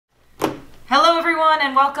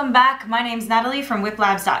and welcome back. My name's Natalie from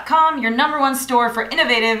Wiplabs.com, your #1 store for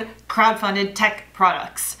innovative, crowdfunded tech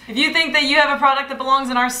products. If you think that you have a product that belongs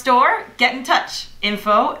in our store, get in touch.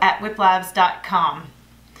 info@wiplabs.com.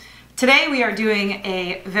 Today we are doing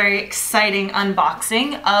a very exciting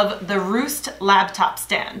unboxing of the Roost laptop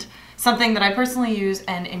stand, something that I personally use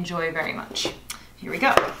and enjoy very much. Here we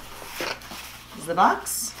go. This is the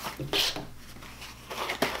box.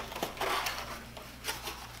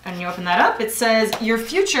 And you open that up, it says, "Your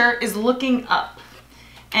future is looking up."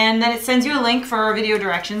 And then it sends you a link for our video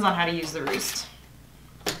directions on how to use the Roost.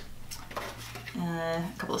 A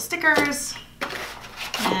couple of stickers,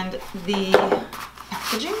 and the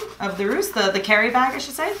packaging of the Roost, the carry bag I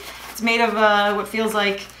should say. It's made of what feels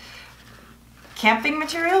like camping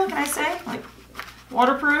material, can I say? Like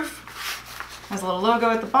waterproof. Has a little logo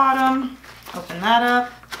at the bottom. Open that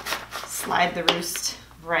up, slide the Roost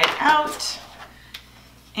right out.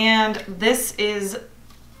 And this is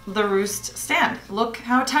the Roost stand. Look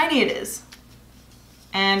how tiny it is.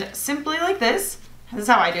 And simply like this is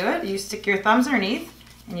how I do it. You stick your thumbs underneath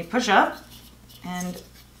and you push up and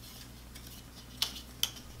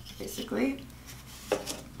basically,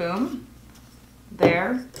 boom,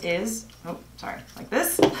 there is, oh, sorry, like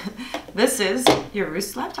this. This is your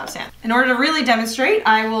Roost laptop stand. In order to really demonstrate,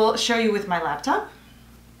 I will show you with my laptop.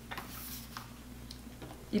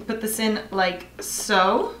 You put this in like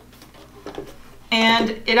so,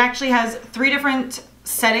 and it actually has 3 different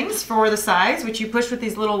settings for the size, which you push with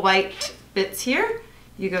these little white bits here.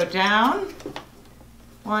 You go down,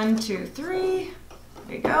 1, 2, 3,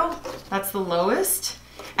 there you go. That's the lowest.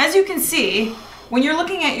 As you can see, when you're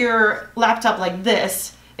looking at your laptop like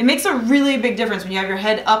this, it makes a really big difference when you have your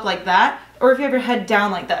head up like that, or if you have your head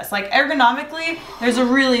down like this. Like ergonomically, there's a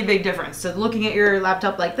really big difference to looking at your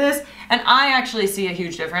laptop like this, and I actually see a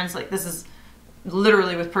huge difference. Like this is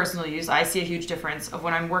literally with personal use, I see a huge difference of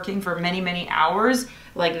when I'm working for many, many hours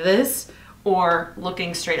like this, or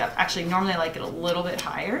looking straight up. Actually, normally I like it a little bit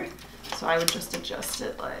higher, so I would just adjust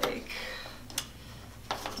it like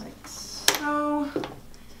so, a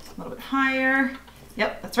little bit higher.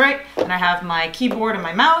 Yep, that's right. And I have my keyboard and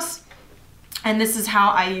my mouse. And this is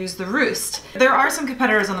how I use the Roost. There are some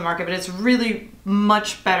competitors on the market, but it's really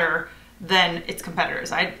much better than its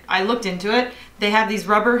competitors. I looked into it. They have these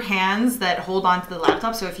rubber hands that hold onto the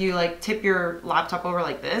laptop. So if you like tip your laptop over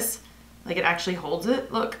like this, like it actually holds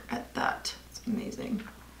it. Look at that. It's amazing.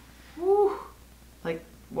 Woo. Like,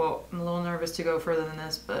 whoa, I'm a little nervous to go further than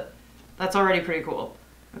this, but that's already pretty cool.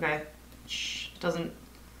 Okay. Shh, doesn't,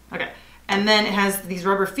 okay. And then it has these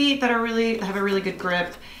rubber feet that are have a really good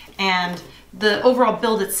grip, and the overall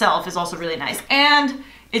build itself is also really nice. And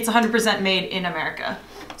it's 100% made in America.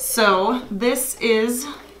 So this is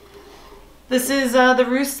the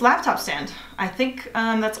Roost laptop stand. I think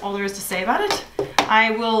that's all there is to say about it.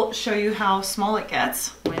 I will show you how small it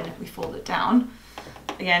gets when we fold it down.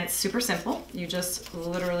 Again, it's super simple. You just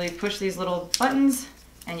literally push these little buttons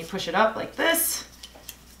and you push it up like this,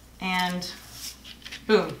 and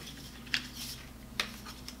boom.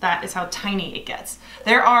 That is how tiny it gets.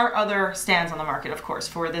 There are other stands on the market, of course,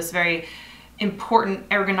 for this very important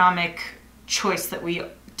ergonomic choice that we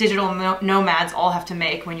digital nomads all have to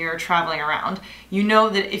make when you're traveling around. You know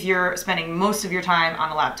that if you're spending most of your time on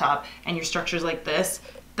a laptop and your structure's like this,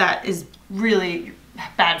 that is really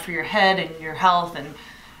bad for your head and your health. And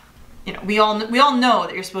you know, we all know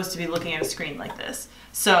that you're supposed to be looking at a screen like this.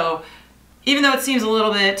 So even though it seems a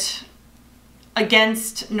little bit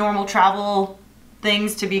against normal travel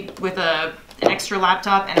things to be with an extra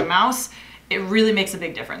laptop and a mouse, it really makes a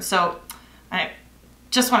big difference. So I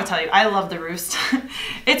just want to tell you, I love the Roost.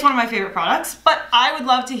 It's one of my favorite products, but I would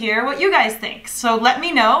love to hear what you guys think. So let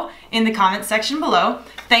me know in the comments section below.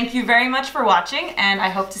 Thank you very much for watching, and I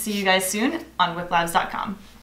hope to see you guys soon on Wiplabs.com.